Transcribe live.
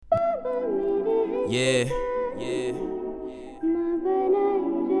Yeah.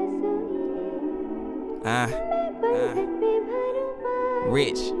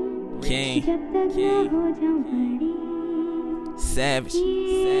 Rich, King, Savage.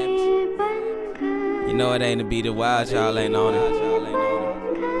 You know it ain't to be the wild, y'all ain't on it.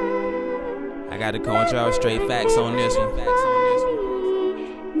 I gotta control straight facts on this one.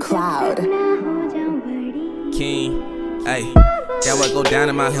 Cloud. King, ayy, that what go down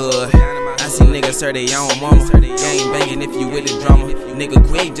in my hood. I see niggas serve their own mama. Gang banging if you with the drama. Nigga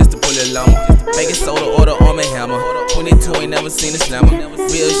quick just to pull it long. Baking soda or the arm and hammer. 22 ain't never seen a slammer.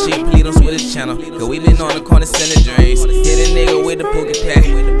 Real shit, please don't switch the channel. Cause we been on the corner selling dreams. Hit a nigga with the pookie pack.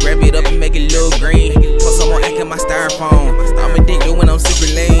 Grab it up and make it look green. Plus I'm on acting my styrofoam. I'm addicted when I'm super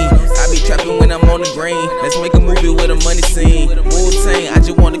lean. I be trapping when I'm on the green. Let's make a movie with a money scene. Wu-Tang, I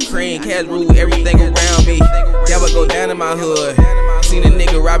just want the cream. Cash rule everything around me. That what go down in my hood. Seen a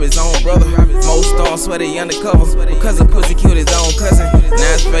nigga rob his own brother. Most on sweaty undercover. Because a pussy killed his own cousin.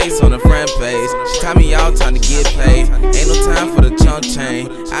 Now his face on the front page. She taught me out trying to get paid. Ain't no time for the chunk chain.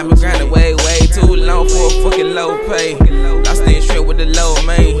 I been grinding way too long for a fucking low pay. Lost in straight with the low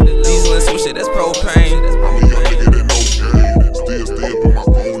main. Diesel and switcher, that's propane. I'm a young nigga that no game. Still stay up in my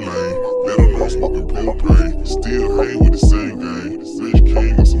own lane. Let them know I'm smoking propane. Still hang with the same gang. Rich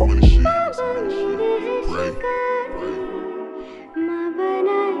king on some money shit. Pray.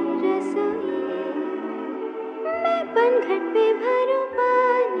 पनघट पे भरूं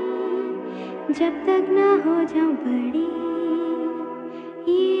पानी जब तक ना हो जाऊं बड़ी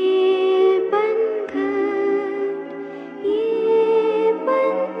ये पनघट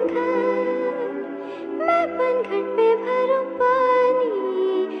मैं पनघट पे भरूं पानी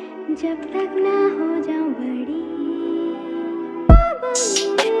जब तक ना हो जाऊं बड़ी बाबा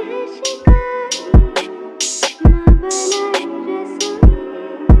मेरे है शिकारी माँ बनाए रसोई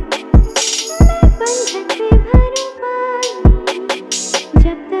मैं पनघट पे भरूं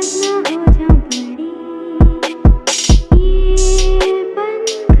जब तक ना हो जाऊं बड़ी ये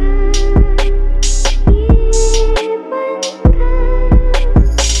पनघट मैं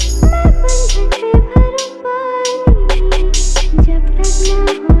पनघट पे भरूं पानी जब तक ना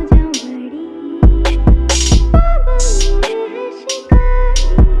हो जाऊं बड़ी बाबा मेरे है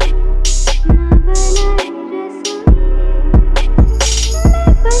शिकारी माँ बनाए रसोई मैं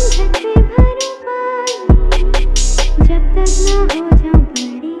पनघट पे भरूं पानी जब तक ना हो जाऊं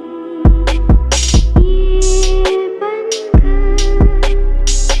बड़ी ये पनघट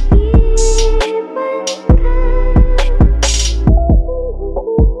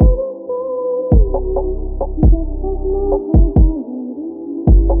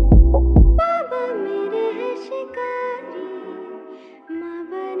बाबा मेरे है शिकारी माँ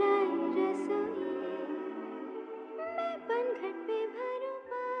बनाए रसोई मैं पनघट पे भरूं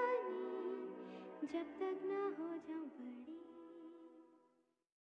पानी जब तक ना हो जाऊं बड़ी।